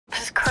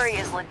Hurry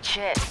is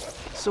legit.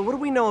 So what do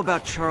we know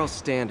about Charles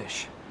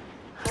Standish?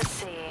 Let's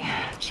see.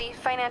 Chief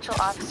Financial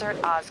Officer at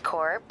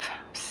Oscorp.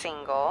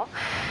 Single.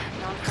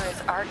 Known for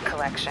his art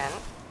collection.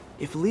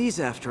 If Lee's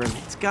after him,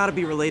 it's gotta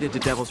be related to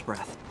Devil's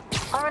Breath.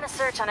 I'll run a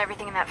search on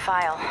everything in that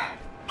file.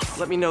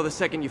 Let me know the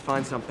second you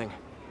find something.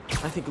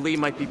 I think Lee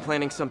might be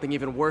planning something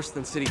even worse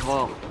than City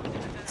Hall.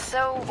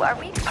 So, are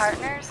we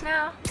partners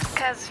now?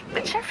 Because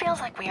it sure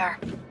feels like we are.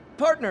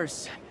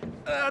 Partners!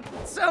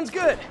 Sounds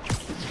good!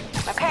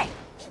 Okay.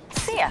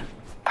 See ya,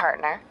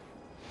 partner.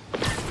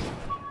 What's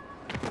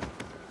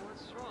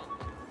wrong?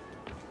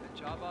 The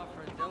job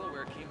offer in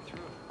Delaware came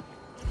through.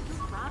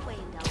 Broadway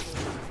in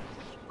Delaware.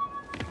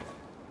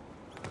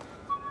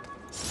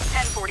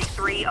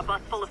 1043, a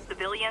bus full of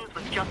civilians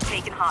was just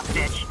taken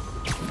hostage.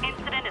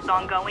 Incident is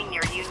ongoing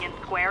near Union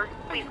Square.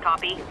 Please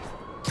copy.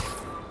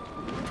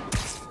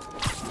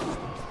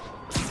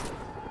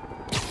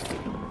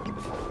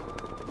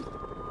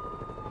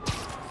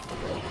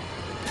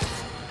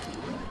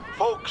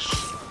 Folks,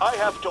 I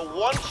have to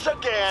once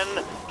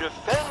again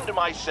defend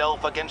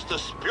myself against the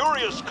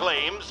spurious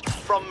claims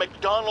from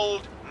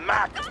McDonald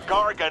Mac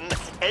Gargan,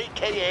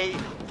 aka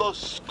the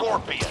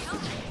Scorpion.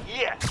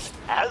 Yes,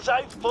 as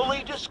I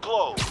fully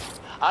disclosed,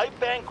 I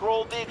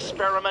bankrolled the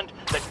experiment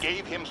that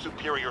gave him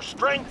superior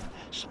strength,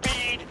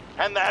 speed,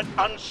 and that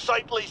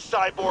unsightly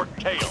cyborg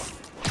tail.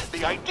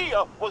 The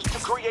idea was to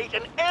create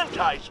an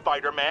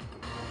anti-Spider-Man.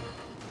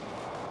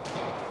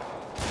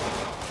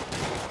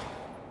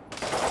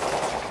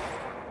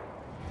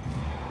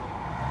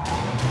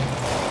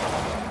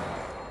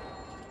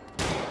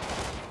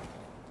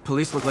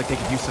 Police look like they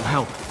could use some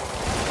help.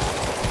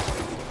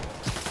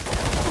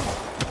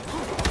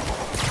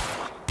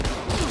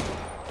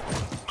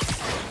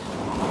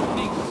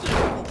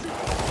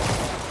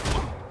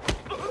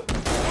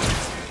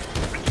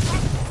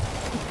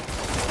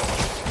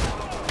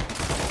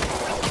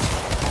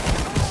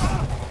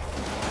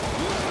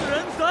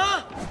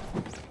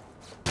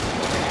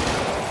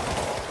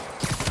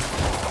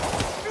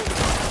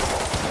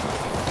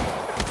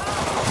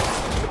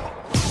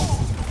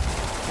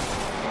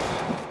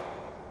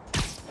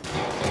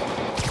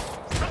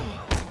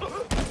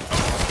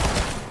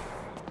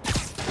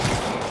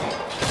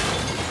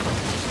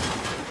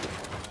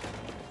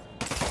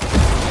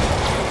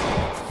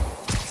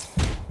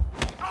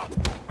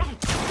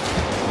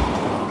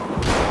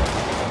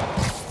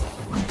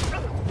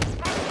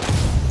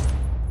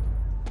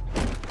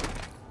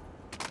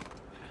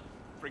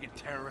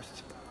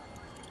 Terrorist.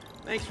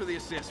 Thanks for the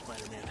assist,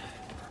 Spider-Man.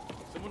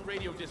 Someone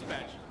radio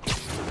dispatch.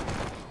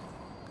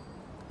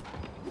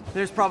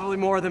 There's probably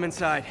more of them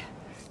inside.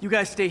 You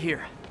guys stay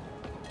here.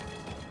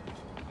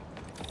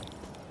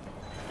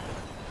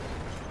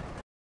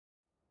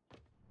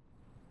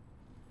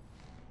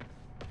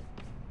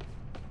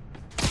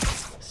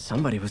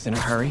 Somebody was in a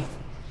hurry.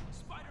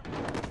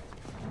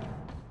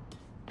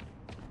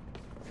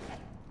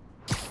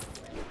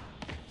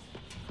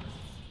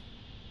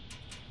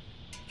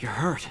 You're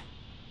hurt.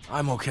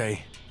 I'm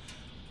okay.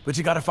 But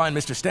you gotta find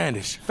Mr.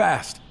 Standish,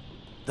 fast.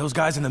 Those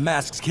guys in the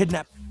masks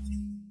kidnapped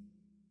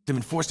him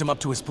and forced him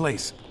up to his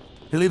place.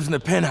 He lives in the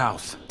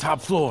penthouse,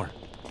 top floor.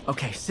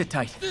 Okay, sit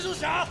tight. So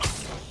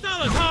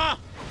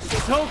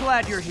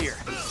glad you're here.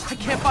 I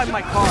can't find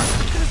my car. I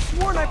could have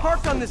sworn I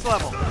parked on this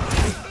level.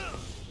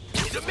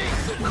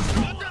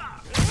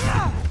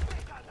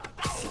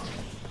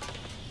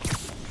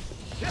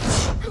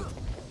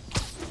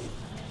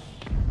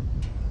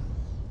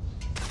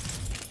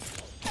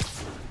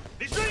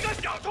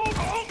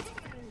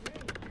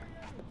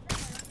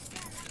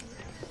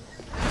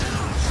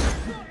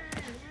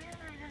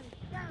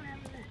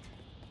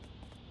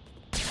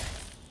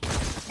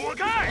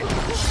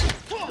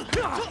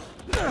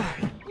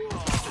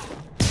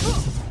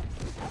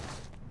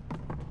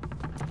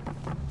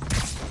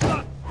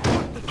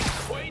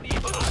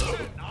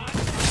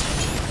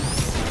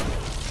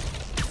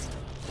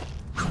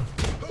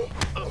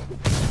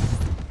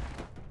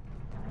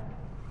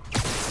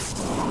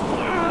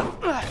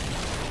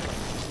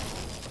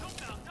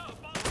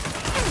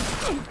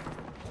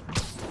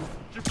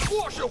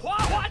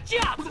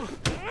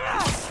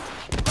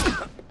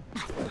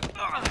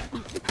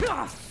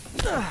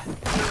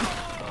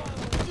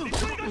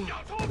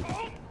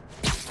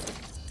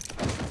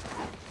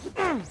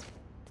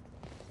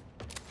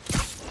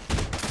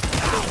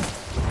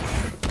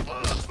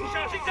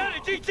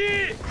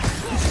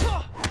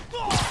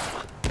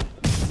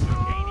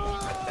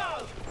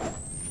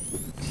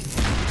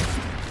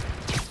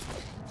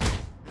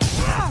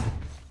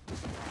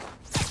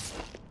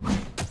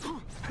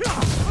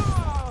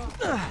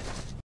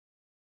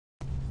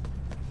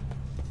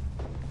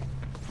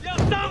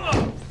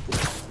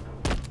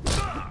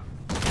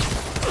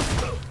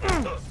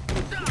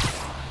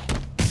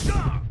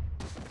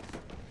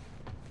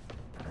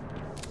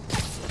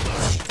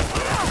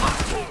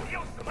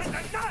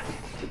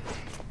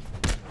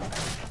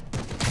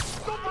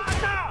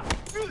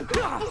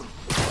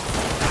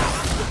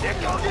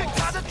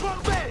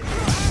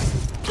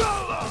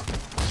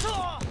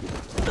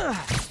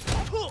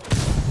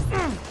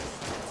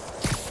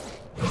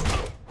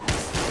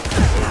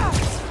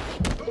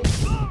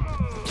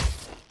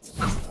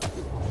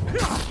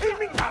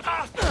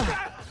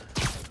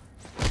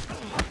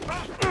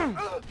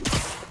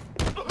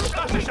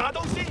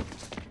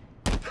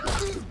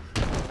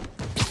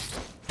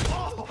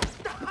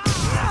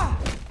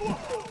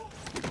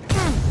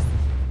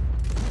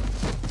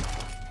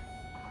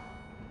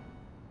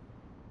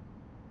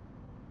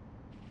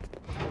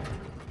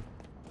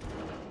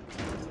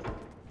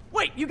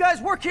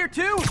 guys work here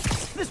too?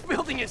 This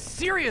building is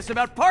serious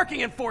about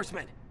parking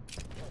enforcement.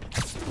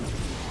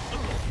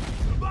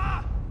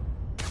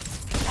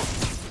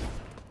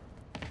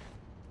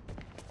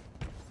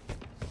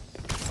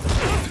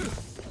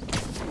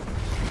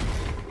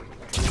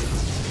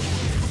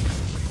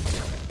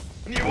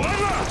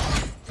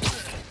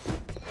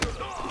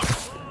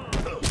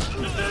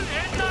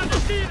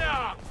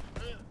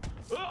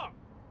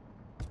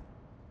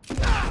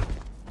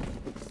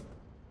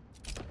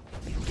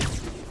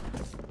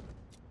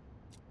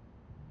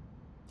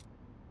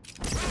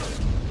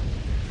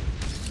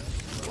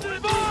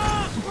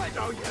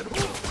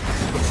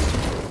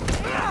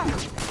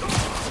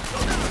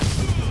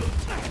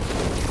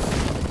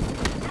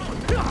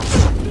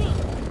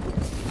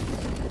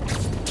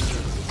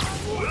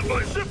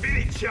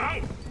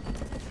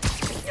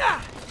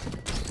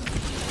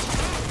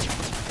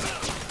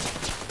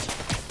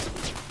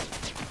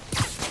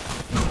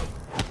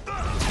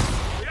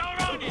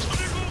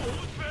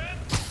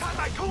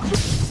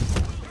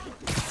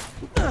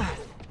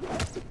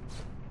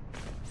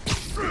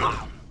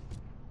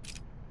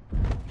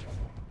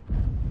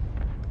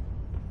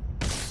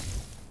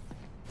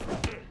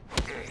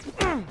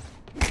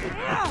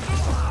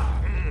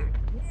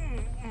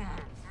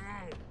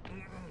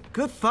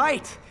 Good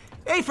fight!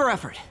 A for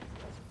effort!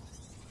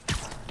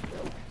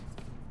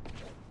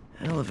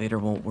 Elevator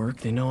won't work,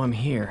 they know I'm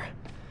here.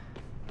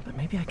 But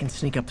maybe I can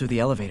sneak up through the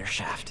elevator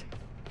shaft.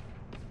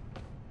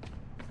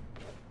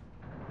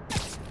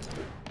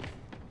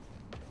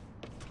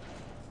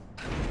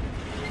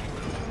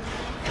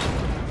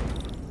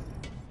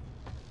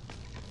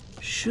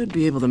 Should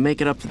be able to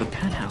make it up to the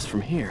penthouse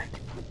from here.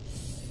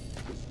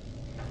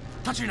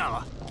 他去哪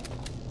了？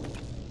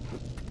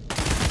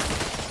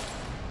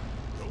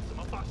有什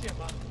么发现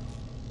吗？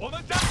我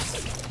们在。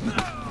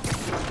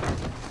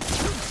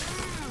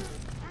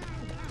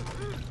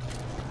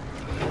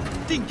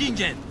定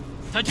点，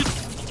他去。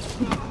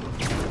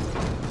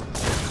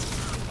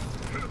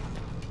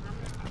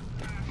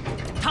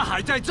他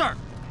还在这儿，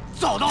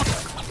找到。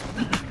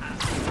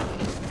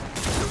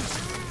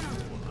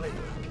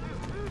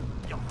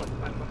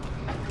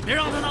别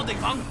让他到顶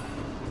房。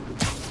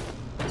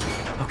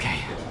Okay,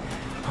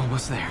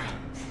 almost there.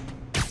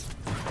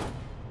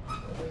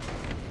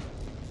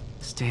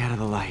 Stay out of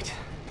the light.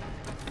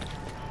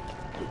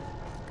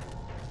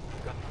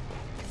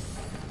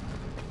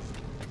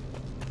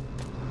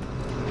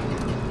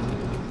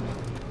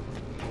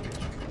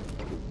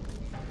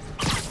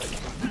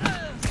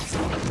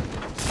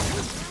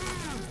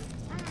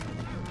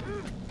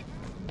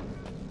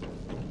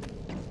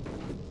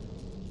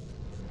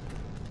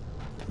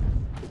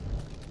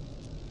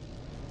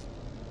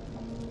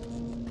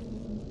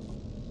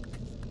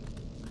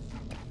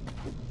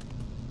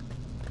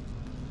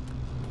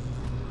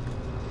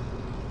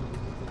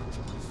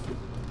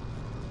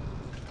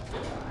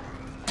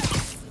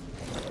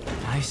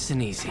 Nice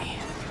and easy.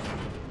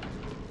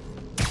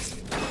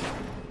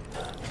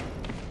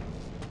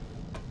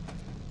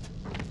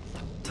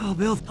 Tall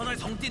build. 他在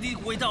从电梯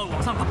轨道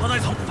往上爬，他在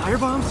从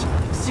Firebombs?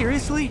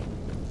 Seriously?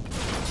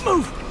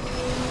 Move!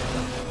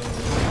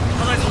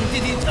 他在从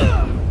电梯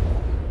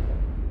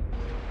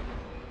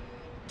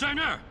在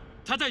那儿，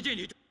他在这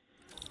里。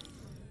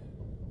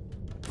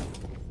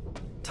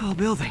 Tall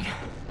building.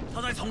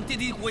 他在从电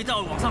梯轨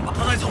道往上爬，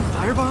他在从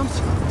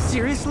Firebombs?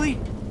 Seriously?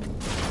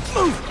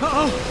 Move!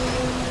 Uh-oh!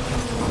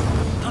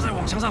 他在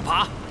往墙上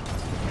爬。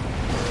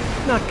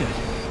 Not good.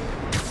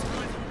 他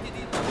在从电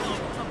梯轨道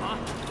往上爬。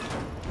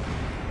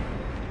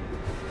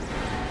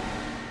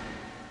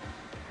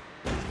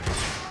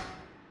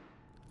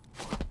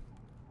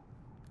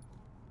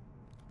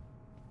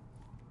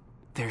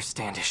 There's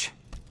Standish.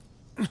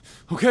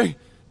 Okay,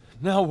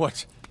 now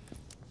what?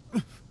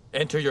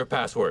 Enter your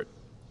password.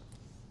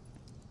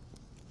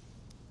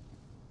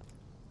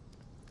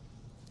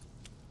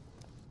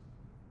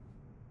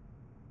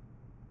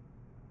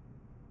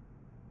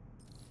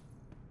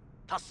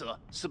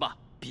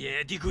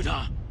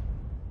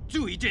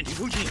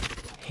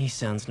 He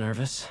sounds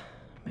nervous.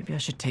 Maybe I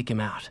should take him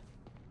out.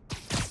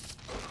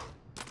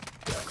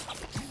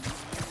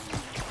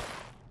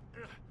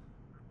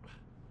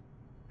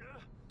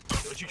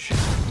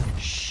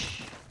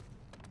 Shh.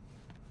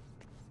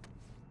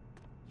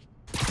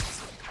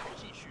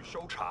 继续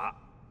搜查。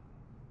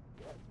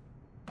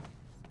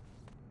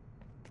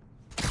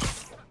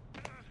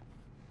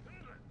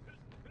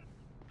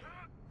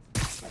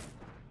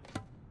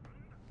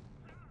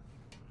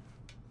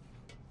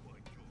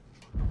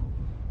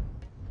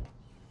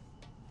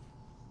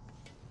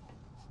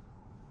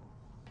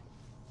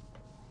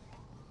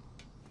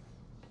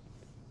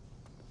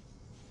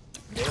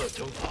没有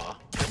侦查，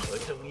任何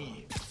争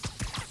议。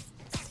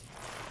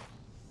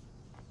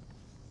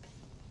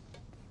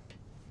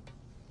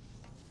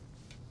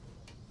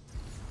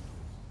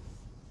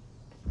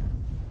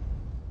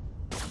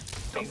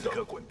 张子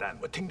克滚蛋！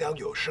我听到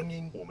有声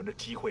音，我们的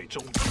机会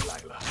终于来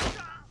了。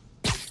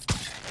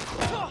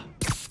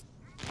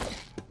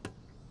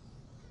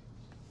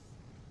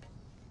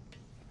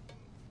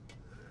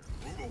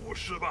如果我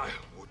失败，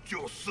我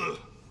就死。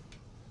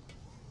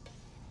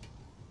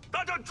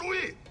大家注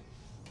意！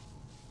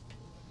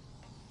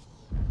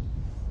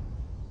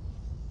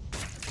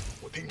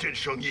我听见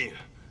声音，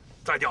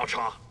在调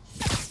查，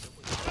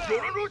有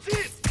人入侵。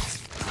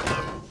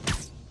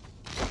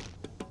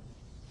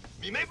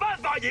你没办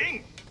法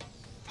赢，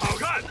好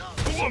看，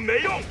不过没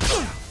用。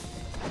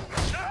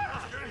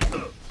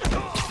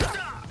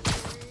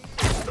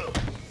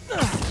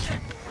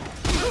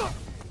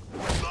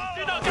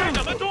知道该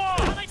怎么做。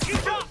停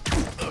车，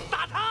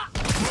打他！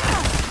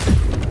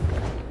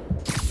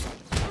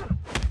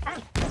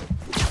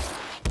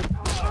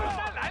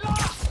来了！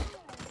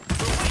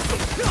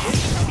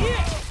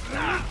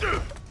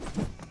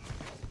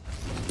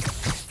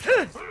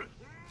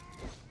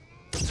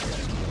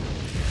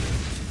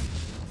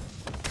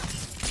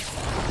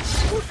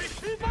不许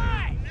失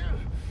败！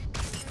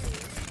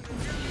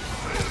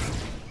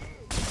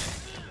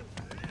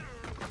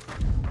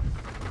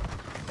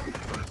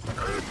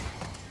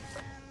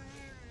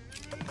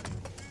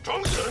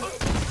重审！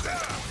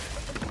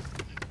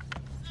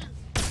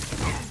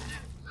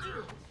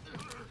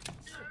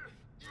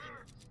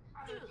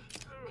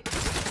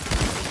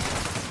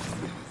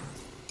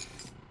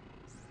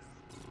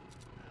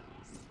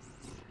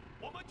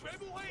我们全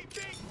部会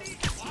被击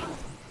垮。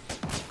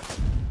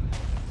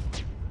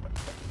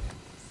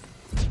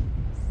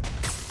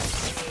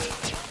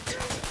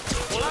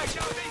我来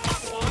消灭放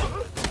火。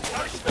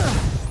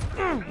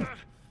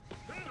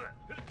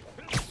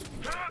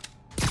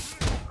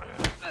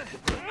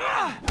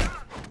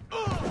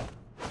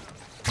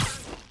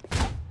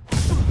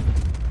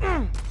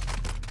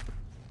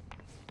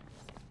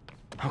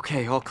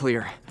Okay, all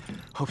clear.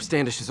 Hope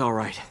Standish is all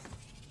right.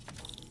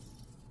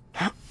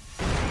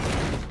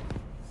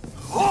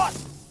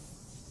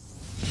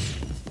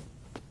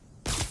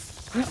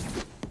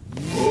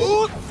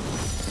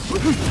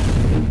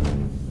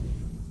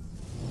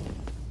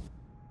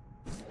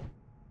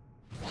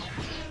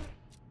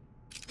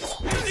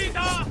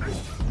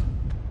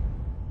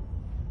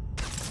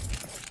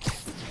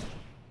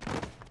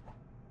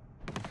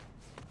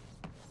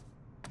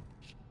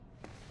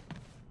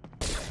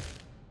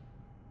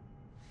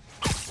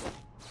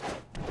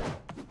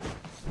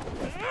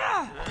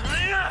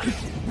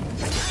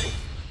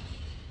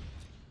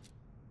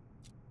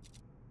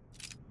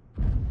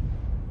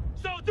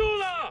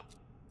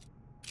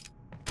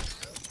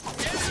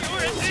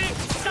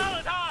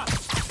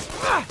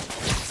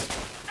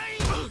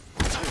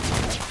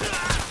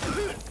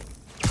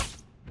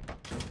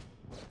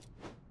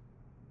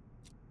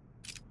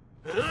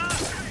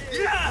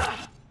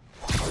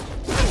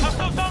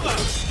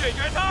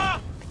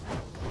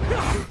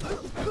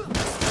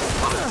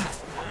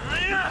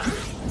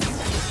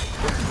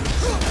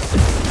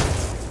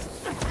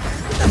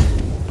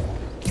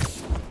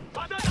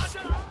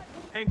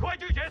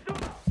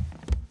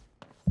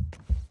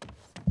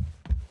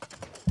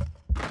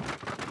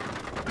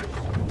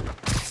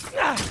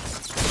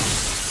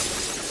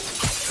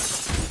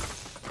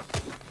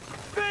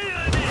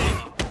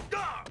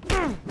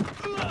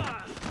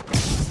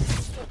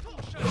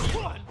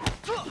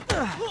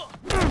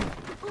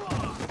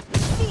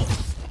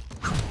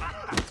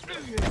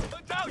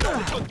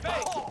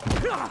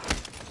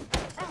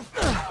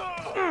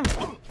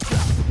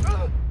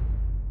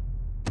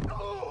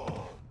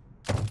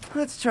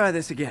 Let's try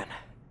this again.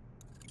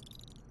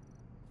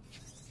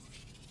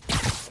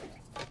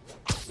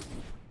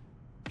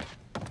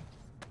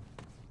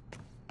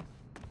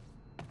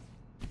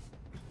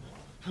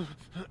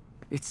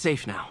 It's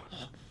safe now.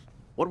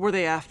 What were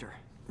they after?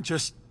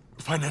 Just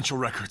financial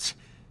records.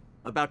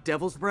 About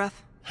Devil's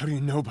Breath? How do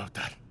you know about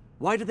that?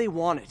 Why do they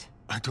want it?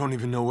 I don't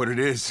even know what it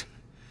is.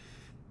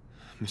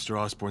 Mr.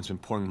 Osborn's been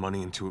pouring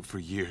money into it for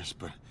years,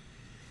 but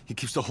he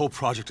keeps the whole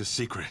project a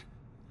secret.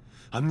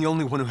 I'm the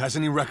only one who has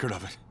any record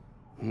of it.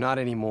 Not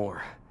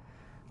anymore.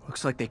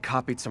 Looks like they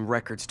copied some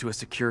records to a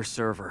secure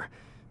server.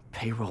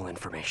 Payroll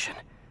information.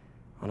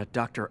 On a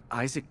Dr.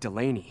 Isaac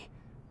Delaney.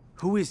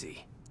 Who is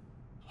he?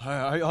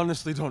 I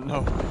honestly don't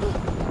know.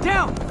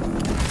 Down!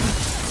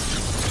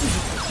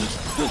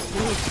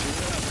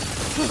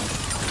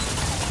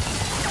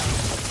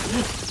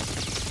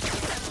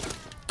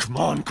 Come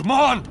on, come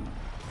on!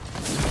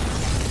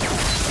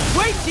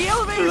 Wait, the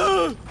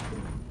elevator!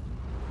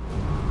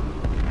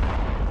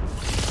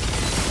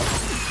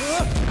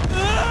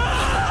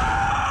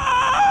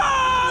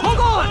 Hold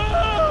on!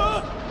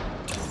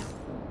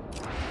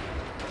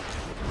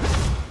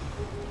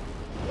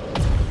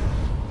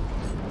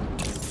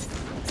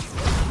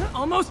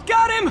 Almost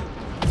got him!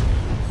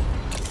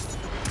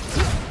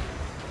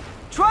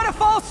 Try to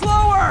fall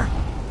slower!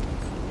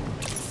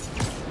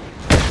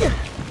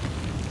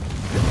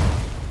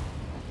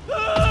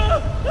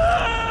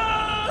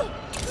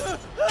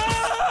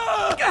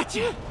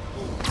 Gotcha!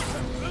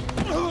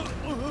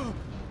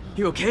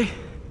 You okay?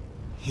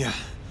 Yeah,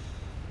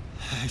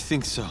 I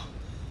think so.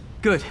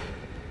 Good.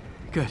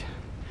 Good.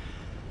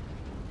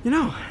 You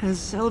know,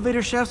 as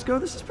elevator shafts go,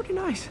 this is pretty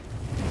nice.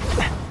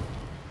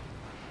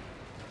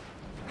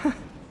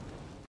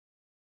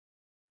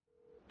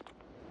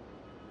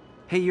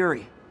 Hey,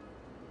 Yuri.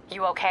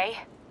 You okay?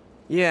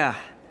 Yeah.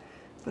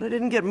 But I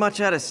didn't get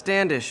much out of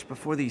Standish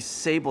before these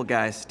Sable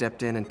guys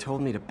stepped in and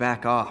told me to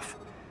back off.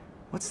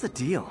 What's the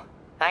deal?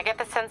 I get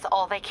the sense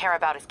all they care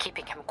about is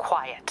keeping him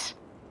quiet.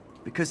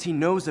 Because he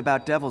knows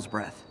about Devil's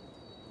Breath.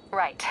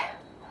 Right.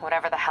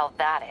 Whatever the hell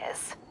that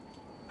is.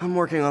 I'm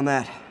working on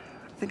that.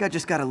 I think I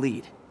just got a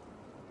lead.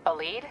 A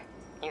lead?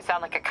 You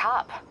sound like a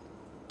cop.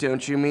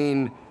 Don't you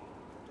mean...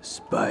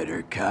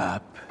 Spider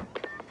Cop?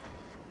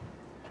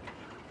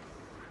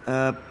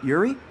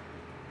 Yuri?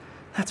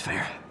 That's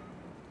fair.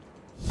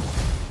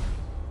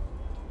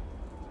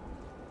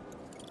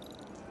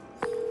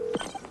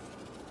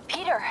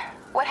 Peter,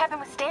 what happened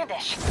with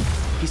Standish?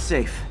 He's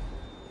safe.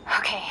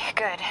 Okay,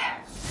 good.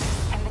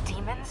 And the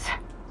demons?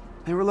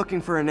 They were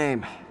looking for a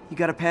name. You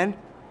got a pen?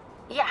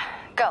 Yeah,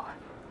 go.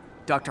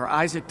 Dr.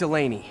 Isaac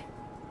Delaney.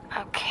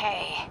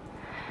 Okay.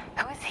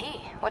 Who is he?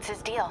 What's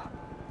his deal?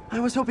 I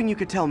was hoping you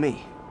could tell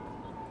me.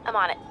 I'm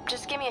on it.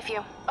 Just give me a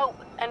few. Oh,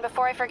 and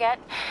before I forget,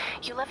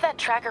 you left that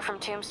tracker from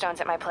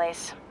Tombstones at my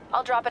place.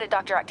 I'll drop it at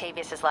Dr.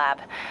 Octavius's lab.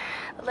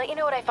 Let you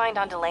know what I find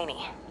on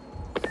Delaney.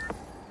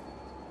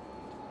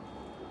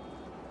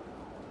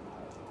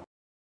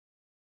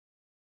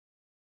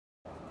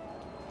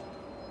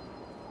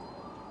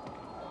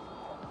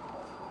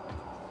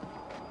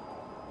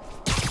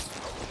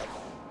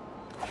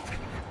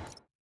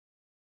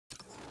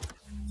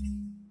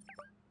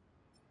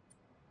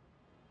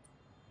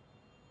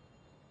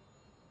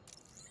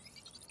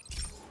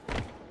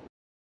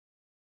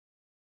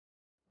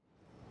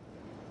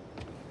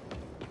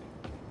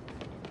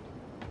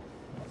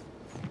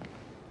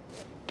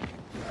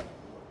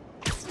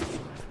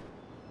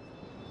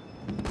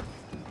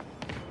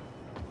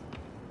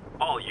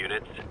 All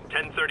units,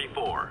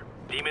 1034.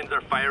 Demons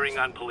are firing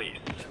on police.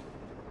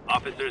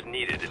 Officers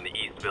needed in the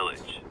East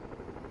Village.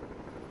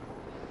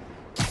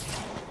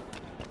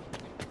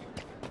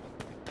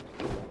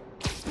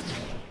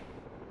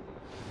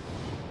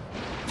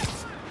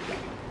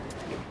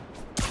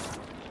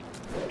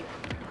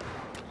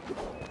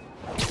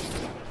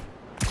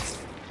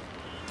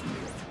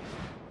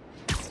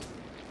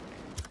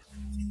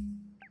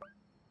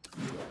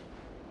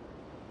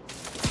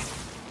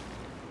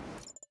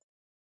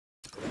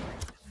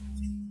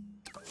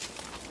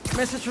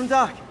 Message from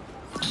Doc.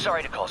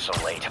 Sorry to call so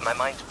late. My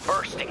mind's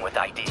bursting with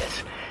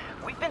ideas.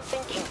 We've been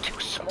thinking too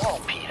small,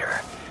 Peter.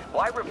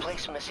 Why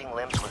replace missing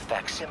limbs with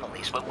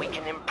facsimiles when we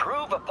can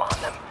improve upon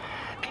them?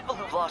 People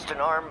who've lost an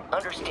arm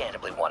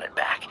understandably want it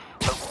back,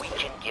 but we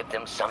can give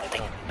them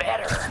something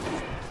better.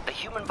 The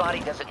human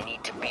body doesn't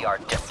need to be our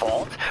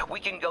default.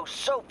 We can go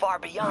so far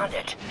beyond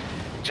it.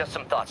 Just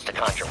some thoughts to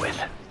conjure with.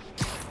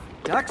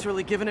 Doc's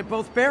really giving it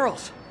both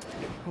barrels.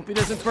 Hope he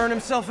doesn't burn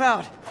himself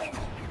out.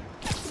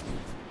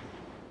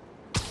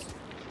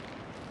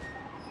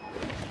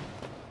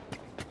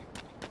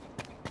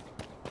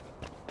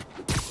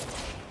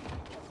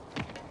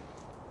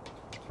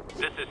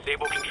 This is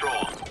Sable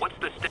Control. What's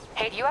the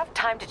Hey, do you have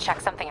time to check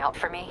something out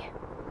for me?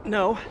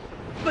 No,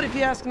 but if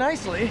you ask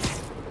nicely...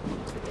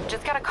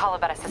 Just got a call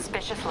about a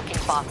suspicious-looking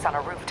box on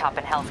a rooftop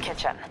in Hell's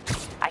Kitchen.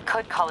 I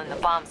could call in the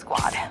bomb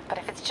squad, but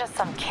if it's just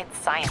some kid's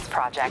science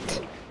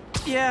project...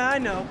 Yeah, I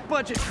know.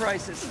 Budget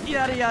crisis.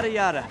 Yada, yada,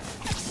 yada.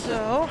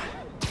 So...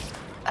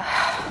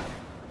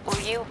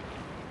 will you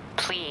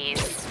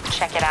please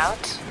check it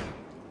out?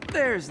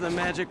 There's the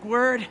magic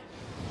word.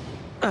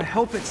 I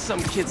hope it's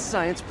some kid's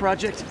science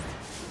project.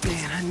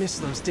 Man, I miss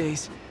those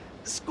days.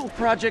 School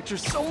projects are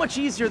so much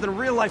easier than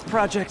real-life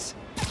projects.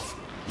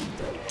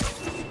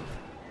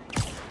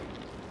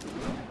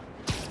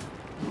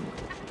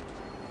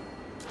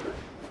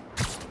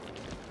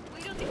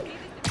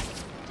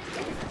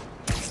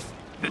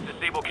 This is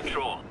Sable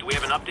Control. Do we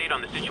have an update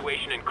on the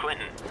situation in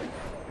Clinton?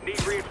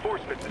 Need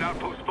reinforcements at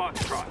Outpost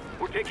Foxtrot.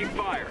 We're taking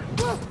fire.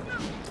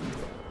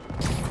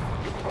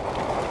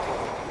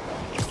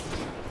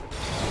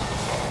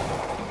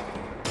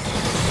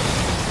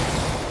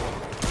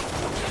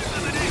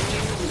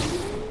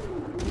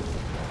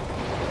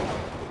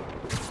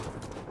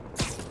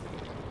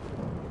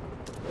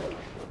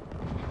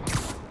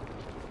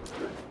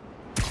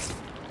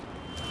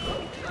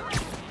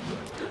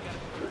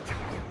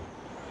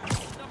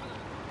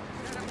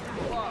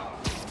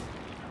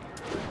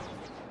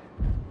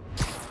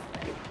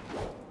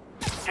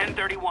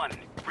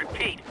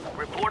 Repeat,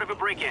 report of a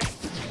break-in.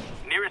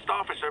 Nearest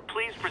officer,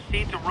 please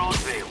proceed to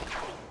Roseville.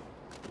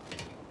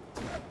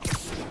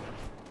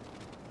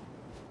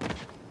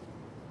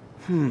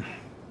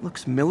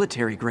 Looks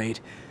military grade.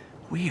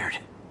 Weird.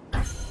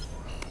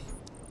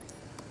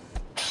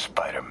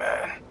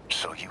 Spider-Man,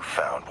 so you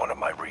found one of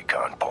my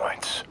recon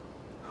points.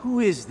 Who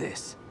is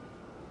this?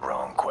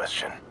 Wrong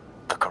question.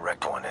 The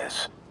correct one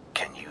is,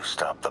 can you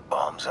stop the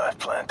bombs I've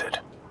planted?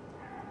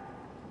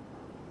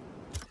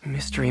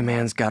 Mystery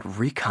Man's got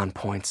recon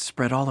points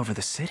spread all over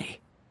the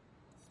city.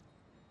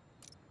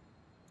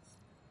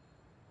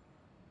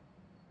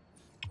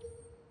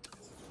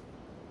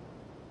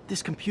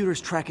 This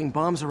computer's tracking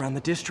bombs around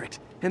the district,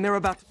 and they're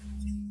about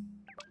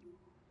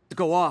to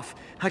go off.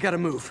 I gotta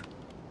move.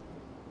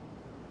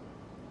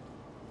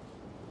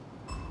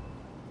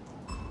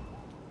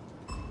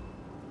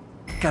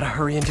 Gotta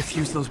hurry and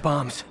defuse those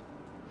bombs.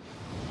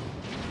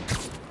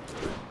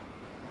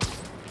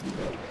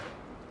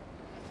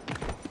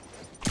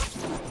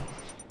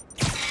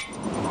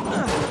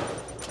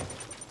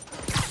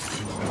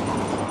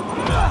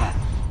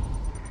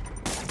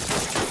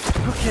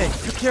 Okay,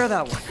 took care of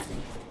that one.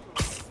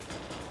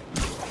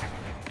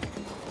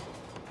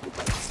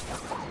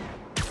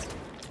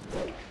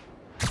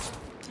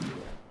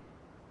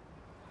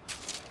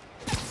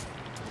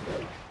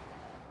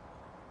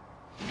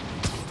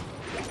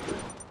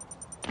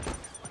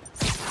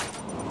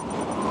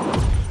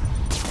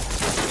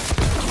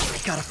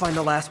 Gotta find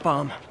the last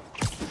bomb.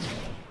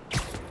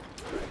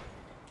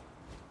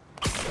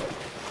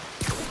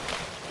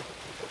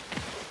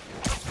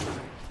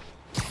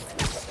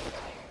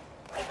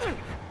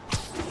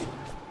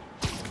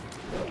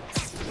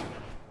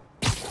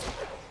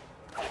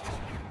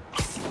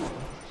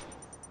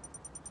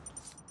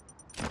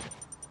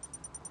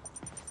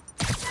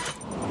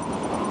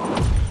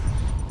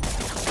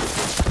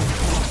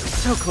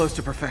 So close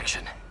to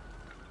perfection.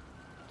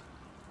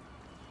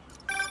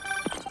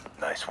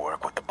 Nice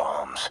work with the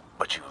bombs,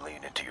 but you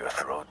lean into your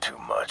throat too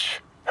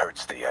much.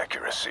 Hurts the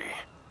accuracy.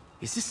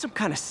 Is this some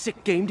kind of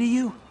sick game to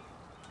you?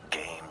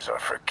 Games are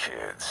for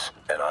kids,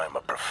 and I'm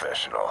a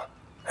professional,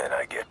 and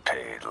I get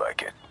paid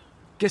like it.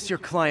 Guess your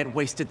client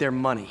wasted their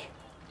money.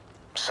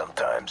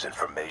 Sometimes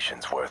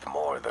information's worth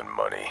more than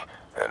money,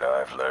 and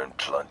I've learned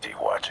plenty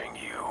watching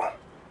you.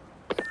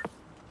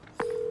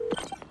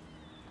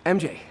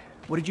 MJ,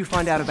 what did you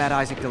find out about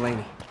Isaac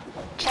Delaney?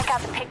 Check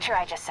out the picture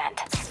I just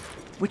sent.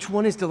 Which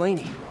one is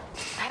Delaney?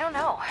 I don't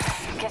know.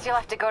 Guess you'll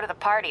have to go to the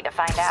party to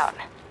find out.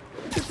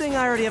 Good thing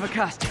I already have a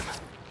costume.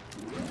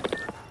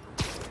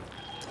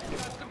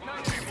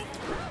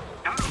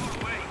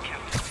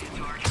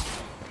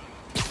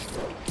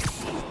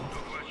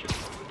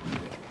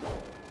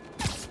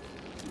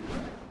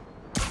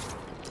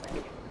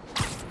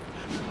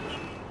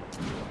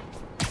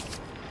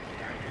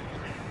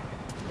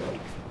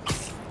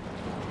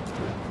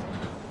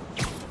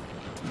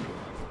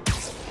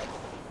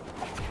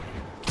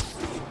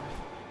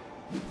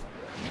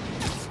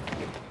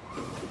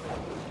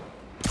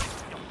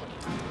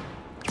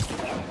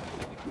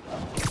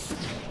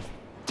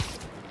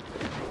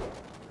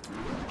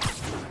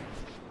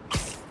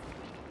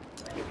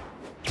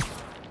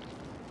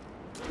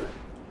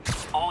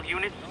 All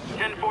units,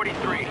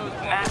 1043.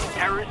 Masked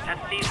terrorists have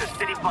seized a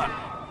city bus.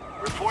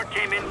 Report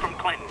came in from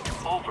Clinton.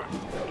 Over.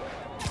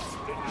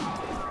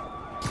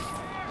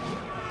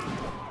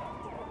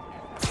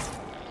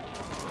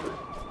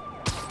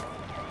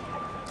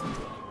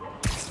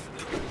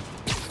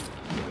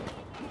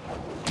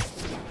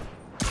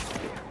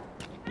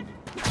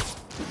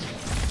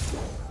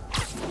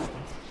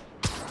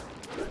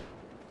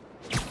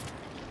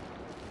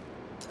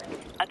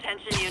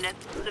 Attention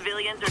units.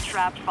 Civilians are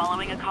trapped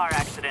following a car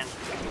accident.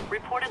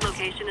 Reported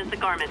location is the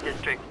Garment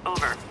District.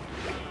 Over.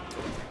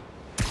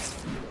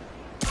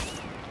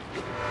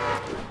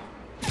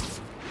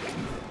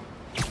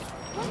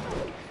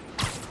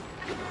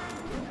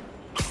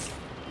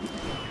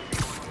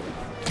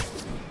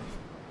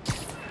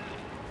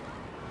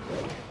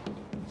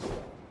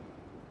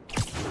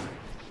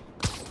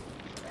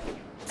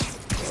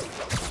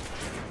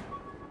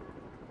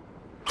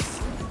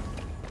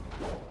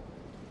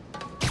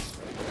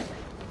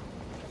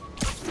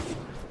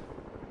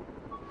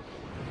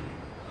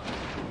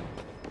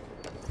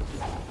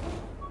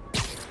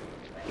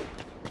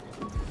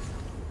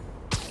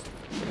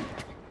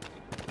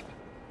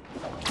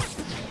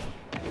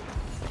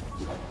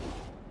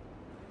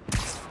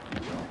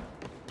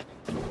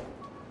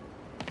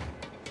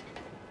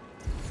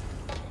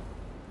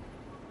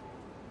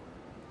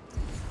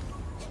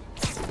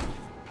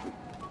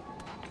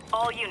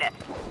 All units,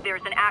 there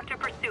is an active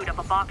pursuit of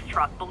a box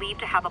truck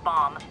believed to have a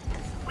bomb.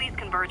 Please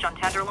converge on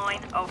Tenderloin.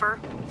 Over.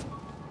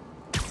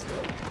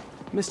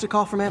 Missed a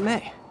call from Aunt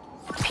May.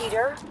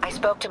 Peter, I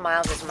spoke to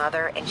Miles's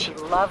mother, and she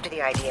loved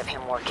the idea of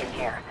him working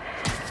here.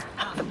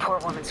 Oh, the poor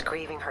woman's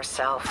grieving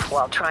herself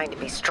while trying to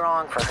be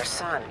strong for her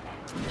son.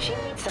 She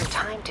needs some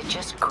time to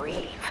just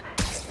grieve,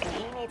 and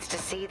he needs to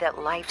see that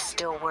life's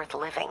still worth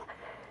living.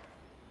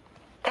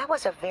 That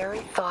was a very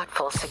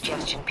thoughtful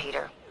suggestion,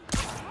 Peter.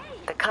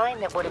 The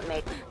kind that would have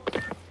made...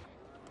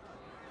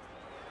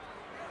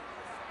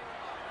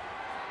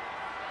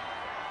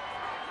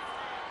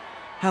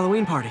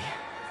 Halloween party.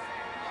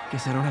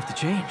 Guess I don't have to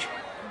change.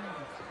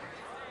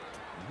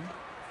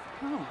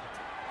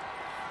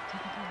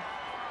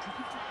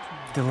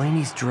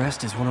 Delaney's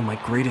dressed as one of my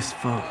greatest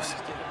foes.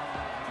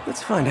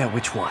 Let's find out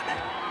which one.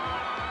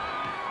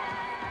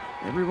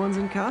 Everyone's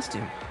in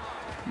costume.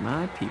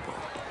 My people.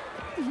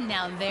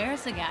 Now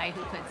there's a guy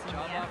who puts in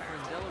the effort.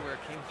 In Delaware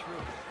came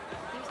through.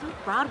 There's no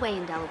Broadway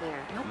in Delaware.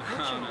 No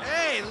culture.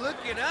 Hey,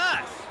 look at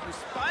us! The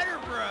Spider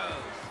Bros!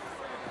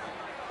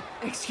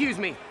 Excuse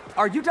me,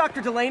 are you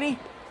Dr. Delaney?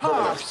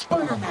 Ah,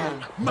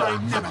 Spider-Man,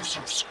 my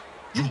nemesis.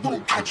 You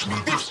won't catch me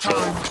this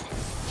time.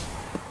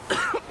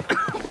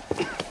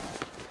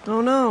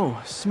 Oh no,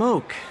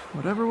 smoke.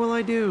 Whatever will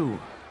I do?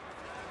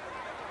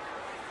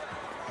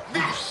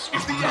 This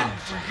is the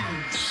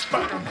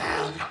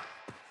Spider-Man!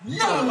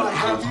 Now I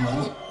have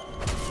you!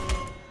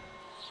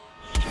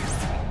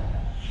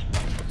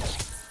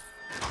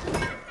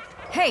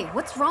 Hey,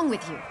 what's wrong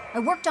with you? I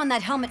worked on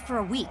that helmet for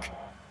a week.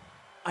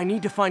 I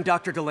need to find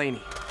Dr.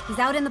 Delaney. He's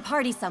out in the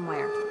party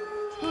somewhere.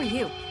 Who are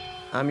you?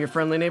 I'm your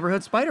friendly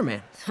neighborhood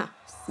Spider-Man.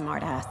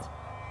 Smart ass.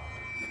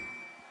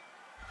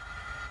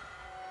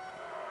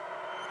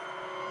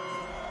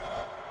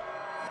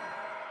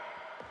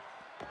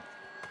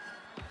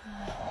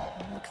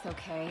 Looks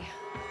okay,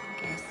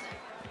 I guess.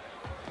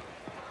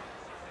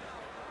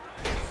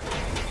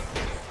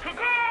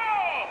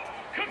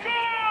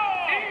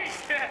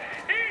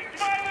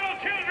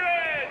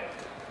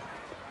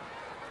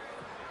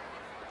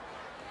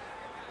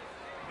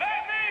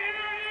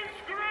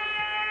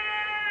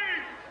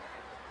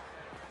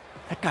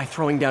 That guy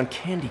throwing down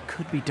candy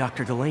could be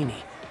Dr.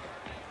 Delaney.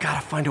 Gotta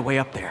find a way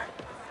up there.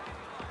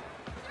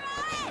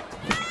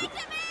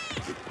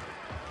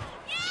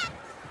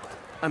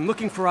 I'm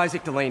looking for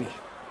Isaac Delaney.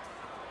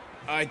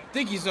 I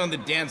think he's on the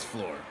dance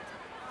floor.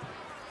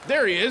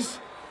 There he is!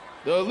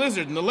 The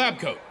lizard in the lab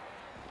coat.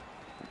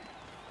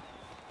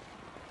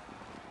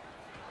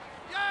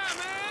 Yeah,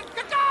 man!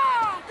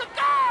 Ka-go!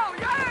 Ka-go!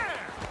 Yeah!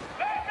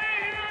 Let me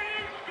hear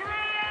you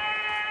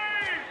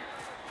scream!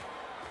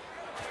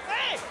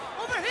 Hey!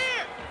 Over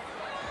here!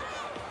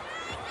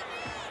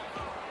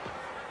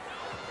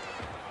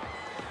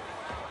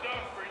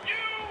 Stuff for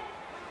you!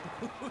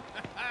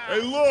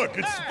 Hey, look!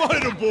 It's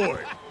Spider-Boy!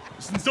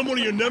 Isn't someone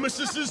of your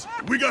nemesises?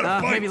 We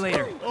gotta fight! Maybe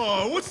later.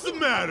 Oh, what's the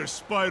matter,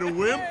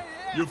 Spider-Wimp?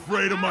 You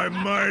afraid of my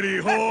mighty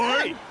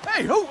horn?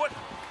 Hey, who? What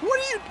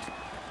are you?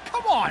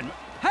 Come on!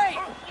 Hey,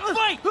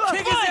 fight!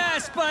 Kick his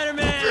ass,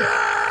 Spider-Man!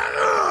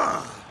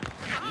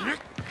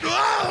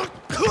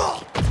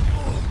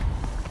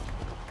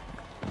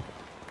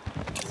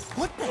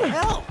 What the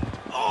hell?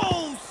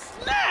 Oh,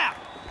 snap!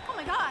 Oh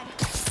my god.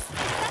 Is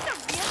that the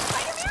real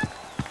Spider-Man?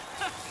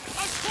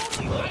 I'm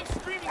totally live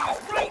streaming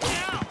this right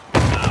now!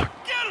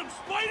 Get him,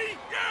 Spidey!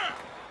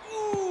 Yeah!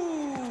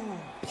 Ooh!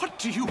 What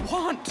do you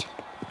want?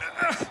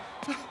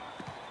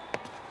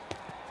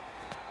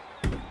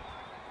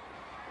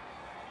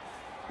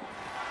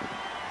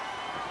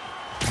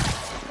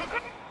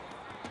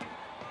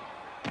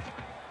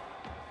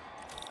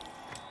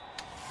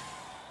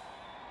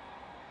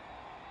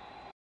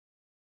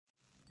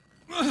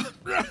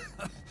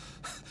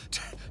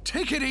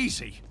 Take it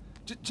easy.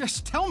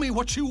 Just tell me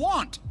what you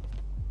want.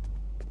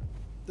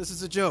 This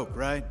is a joke,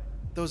 right?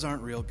 Those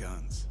aren't real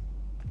guns.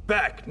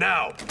 Back,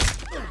 now!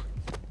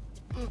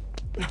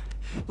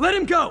 Let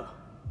him go!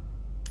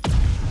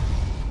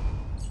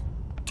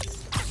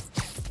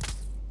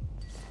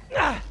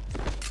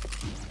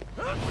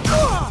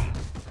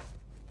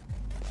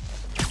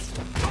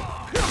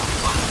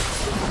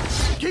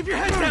 Keep your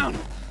head down!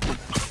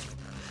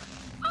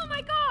 Oh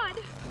my god!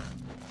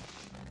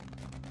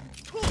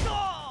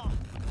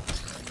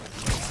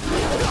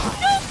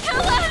 Don't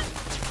kill us!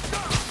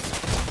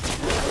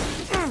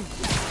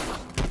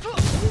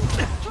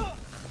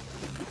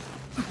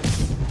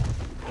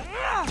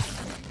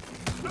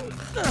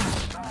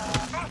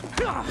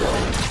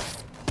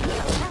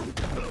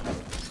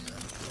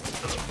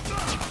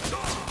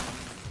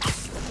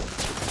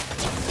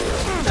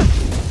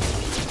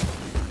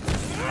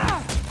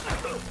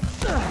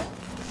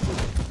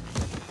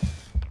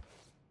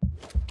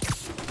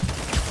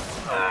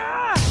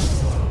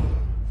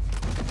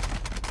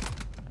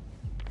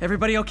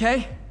 Everybody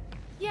okay?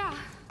 Yeah.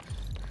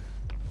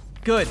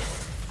 Good.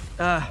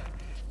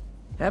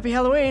 Happy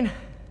Halloween.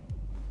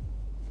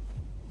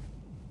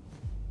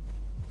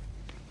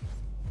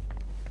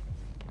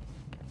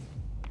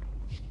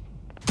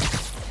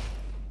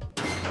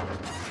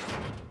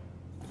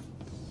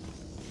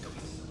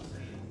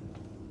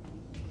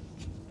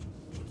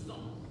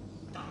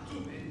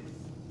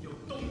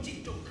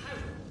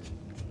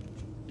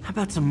 How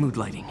about some mood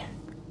lighting?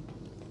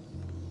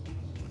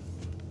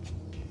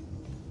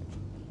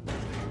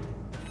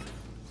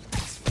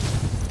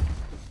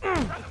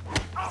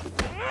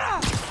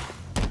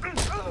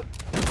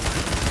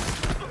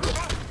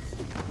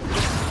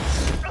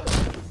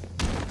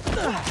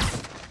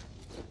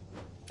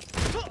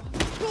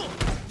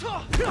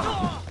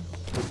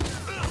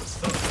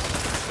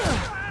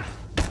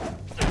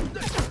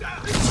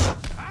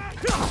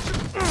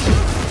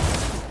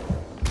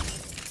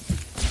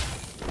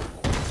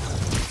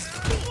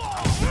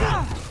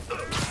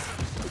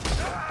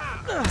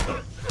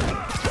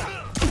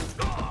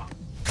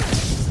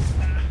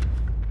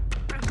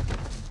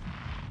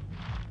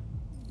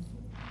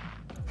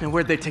 And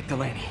where'd they take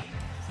Delaney?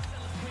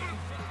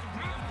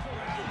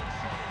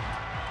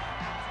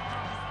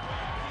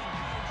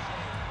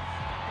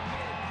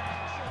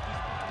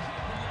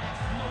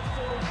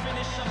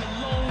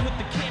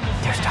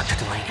 There's Dr.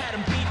 Delaney. Had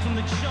him beat from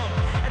the jump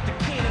at the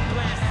cannon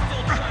blast,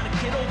 still trying to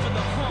get over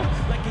the hump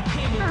like a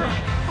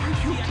camelback. Are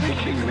you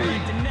kidding me?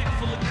 The neck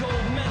full of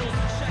gold medals,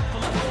 a check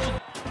full of gold.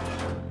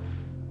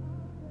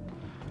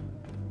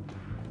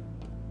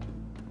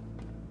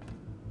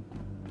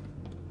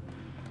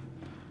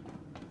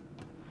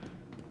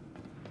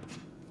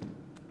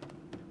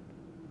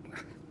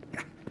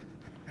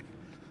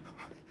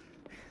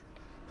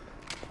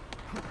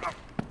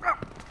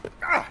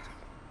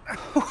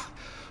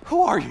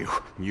 are you?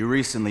 You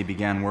recently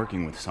began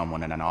working with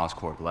someone in an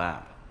Oscorp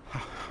lab.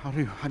 How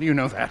do you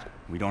know that?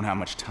 We don't have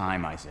much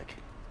time, Isaac.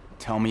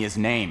 Tell me his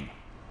name.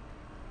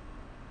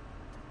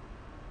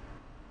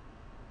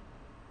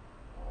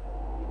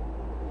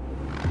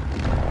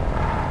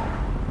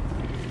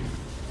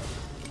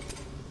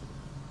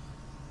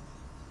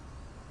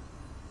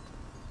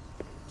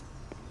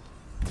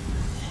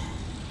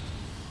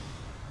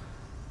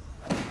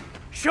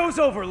 Show's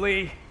over,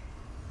 Lee.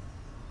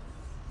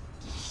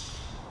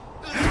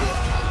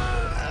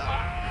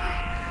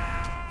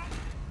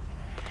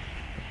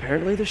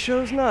 Apparently the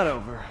show's not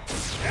over.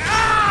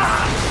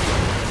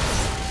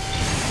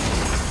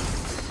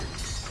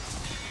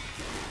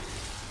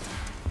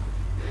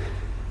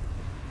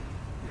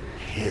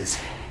 His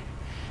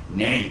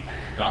name,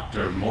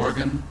 Dr.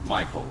 Morgan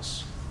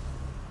Michaels.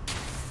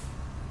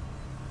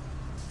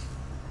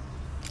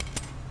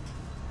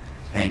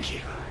 Thank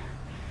you.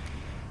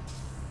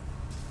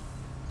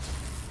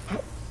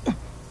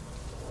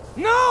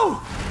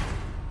 No!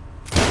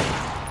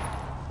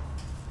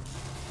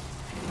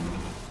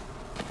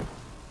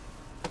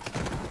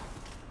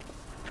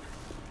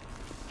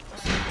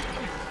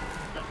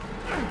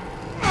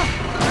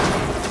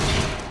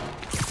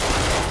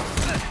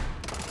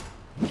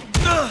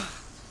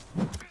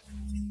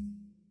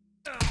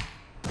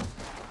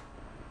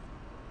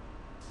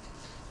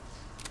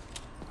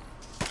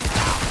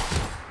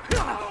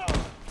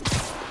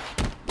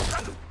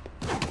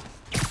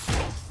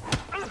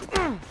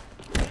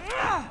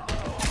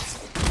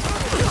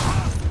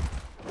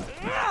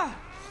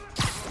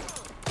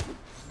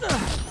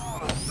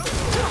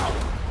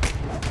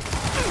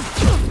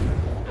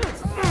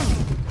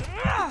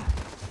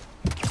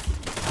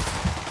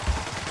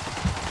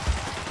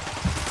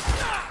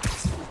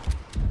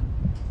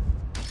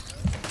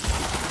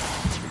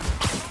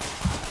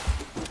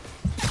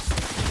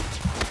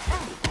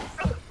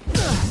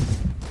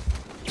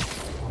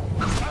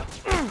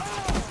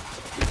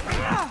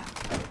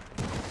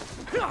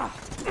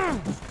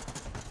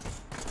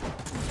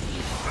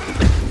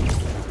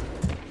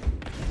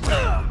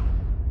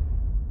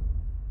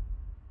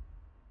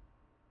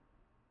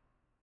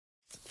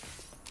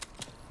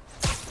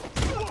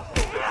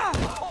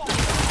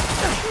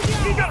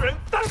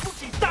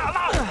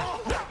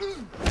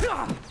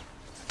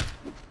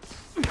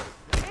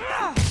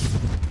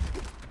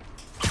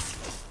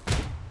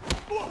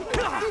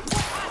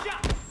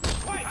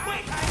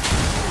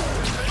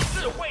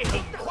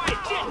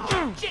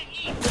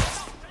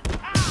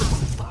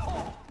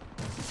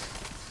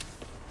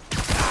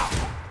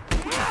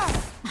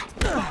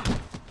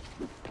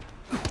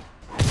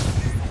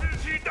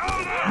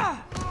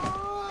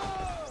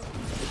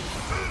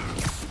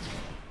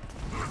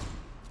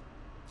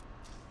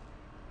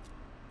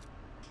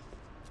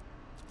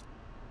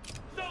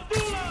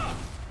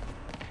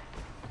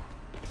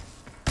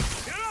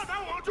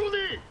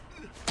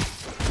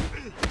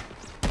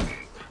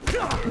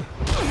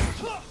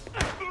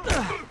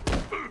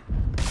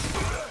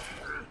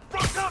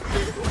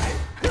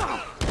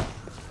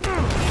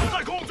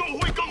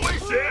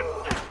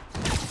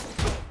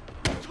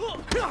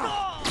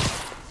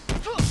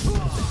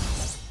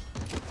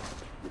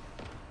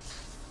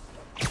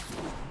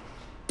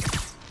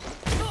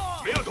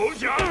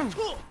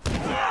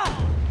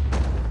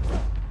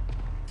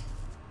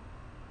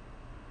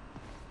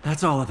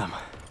 That's all of them.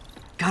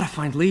 Gotta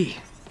find Lee.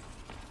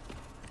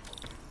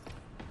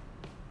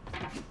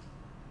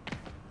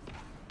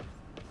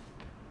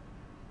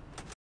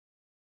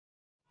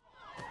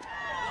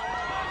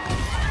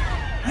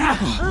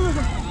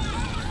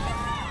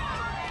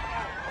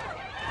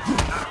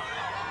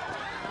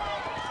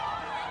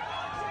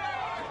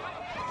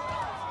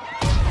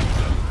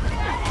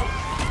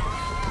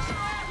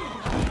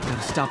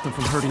 Gotta stop them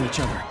from hurting each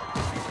other.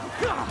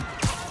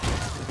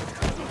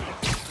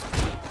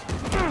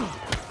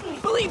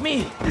 Believe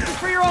me, this is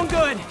for your own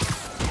good.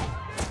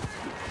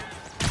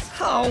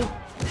 Oh,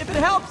 if it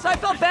helps, I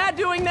felt bad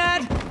doing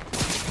that.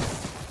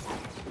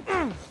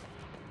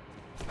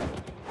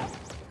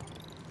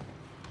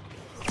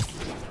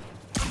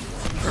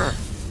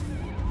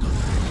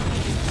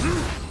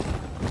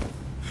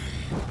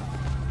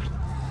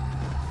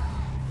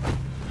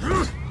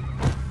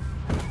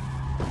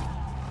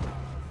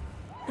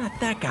 Not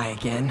that guy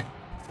again.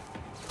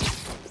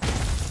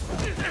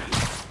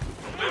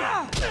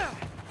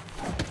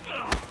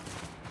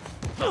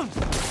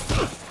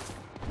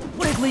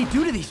 What did Lee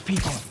do to these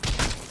people?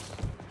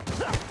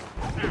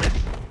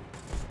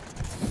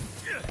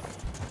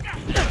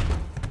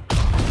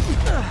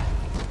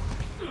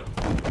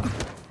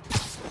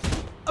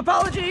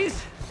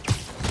 Apologies!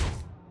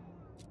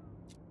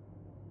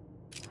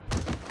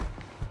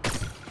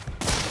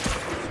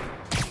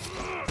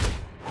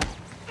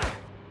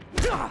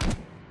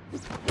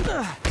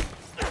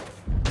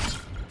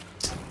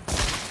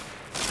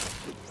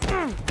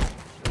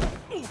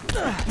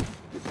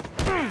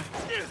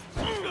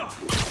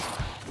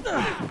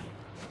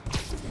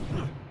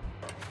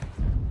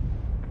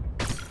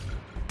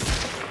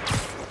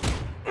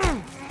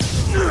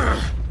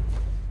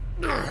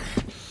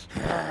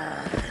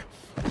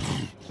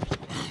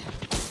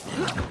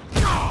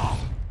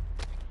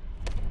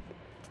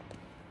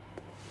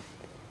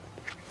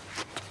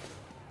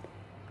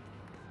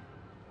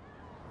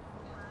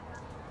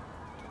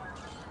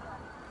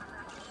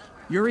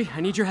 Yuri,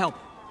 I need your help.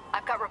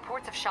 I've got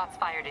reports of shots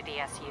fired at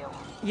ESU.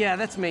 Yeah,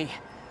 that's me.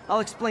 I'll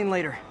explain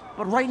later.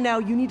 But right now,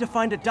 you need to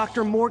find a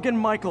Dr. Morgan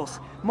Michaels.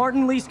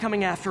 Martin Lee's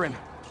coming after him.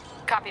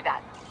 Copy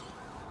that.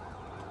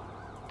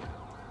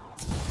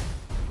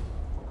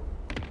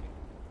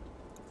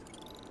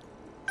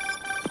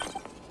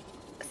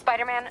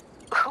 Spider-Man,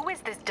 who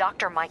is this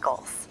Dr.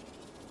 Michaels?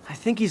 I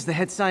think he's the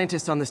head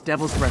scientist on this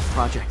Devil's Breath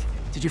project.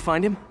 Did you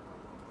find him?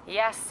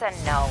 Yes and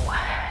no.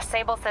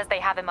 Sable says they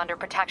have him under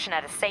protection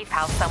at a safe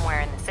house somewhere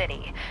in the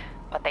city,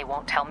 but they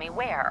won't tell me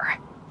where.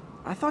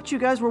 I thought you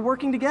guys were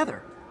working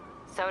together.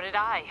 So did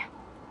I.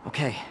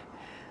 Okay.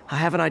 I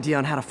have an idea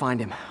on how to find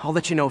him. I'll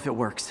let you know if it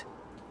works.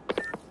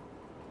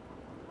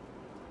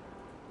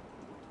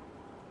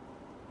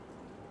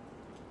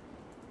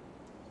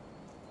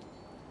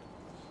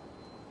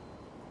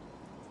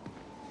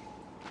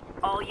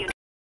 All units.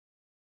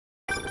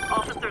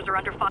 Officers are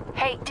under fire.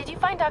 Hey, did you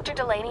find Dr.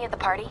 Delaney at the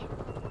party?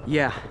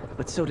 Yeah,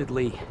 but so did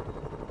Lee.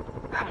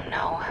 Oh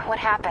no, what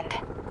happened?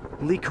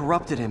 Lee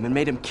corrupted him and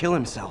made him kill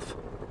himself.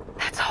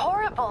 That's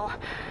horrible.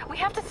 We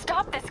have to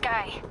stop this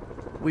guy.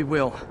 We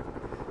will.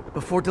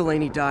 Before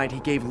Delaney died, he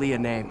gave Lee a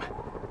name.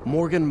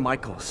 Morgan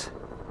Michaels.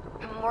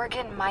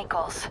 Morgan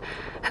Michaels.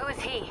 Who is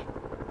he?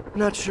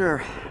 Not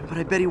sure, but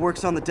I bet he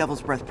works on the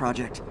Devil's Breath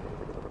project.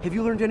 Have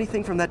you learned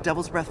anything from that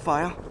Devil's Breath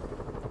file?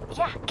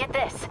 Yeah, get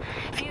this.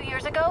 A few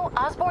years ago,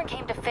 Osborn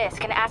came to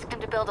Fisk and asked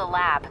him to build a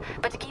lab,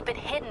 but to keep it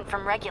hidden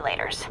from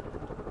regulators.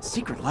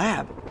 Secret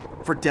lab?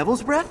 For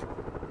Devil's Breath?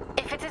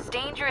 If it's as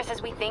dangerous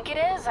as we think it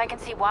is, I can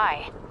see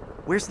why.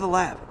 Where's the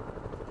lab?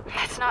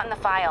 It's not in the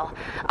file.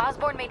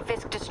 Osborn made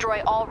Fisk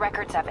destroy all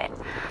records of it.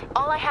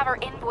 All I have are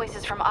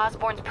invoices from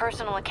Osborn's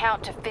personal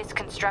account to Fisk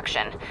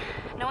Construction.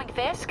 Knowing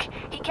Fisk,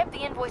 he kept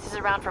the invoices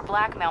around for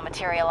blackmail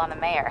material on the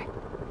mayor.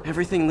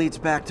 Everything leads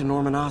back to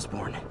Norman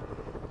Osborn.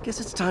 Guess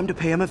it's time to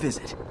pay him a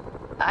visit.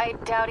 I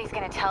doubt he's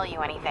gonna tell you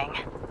anything.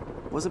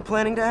 Wasn't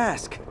planning to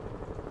ask.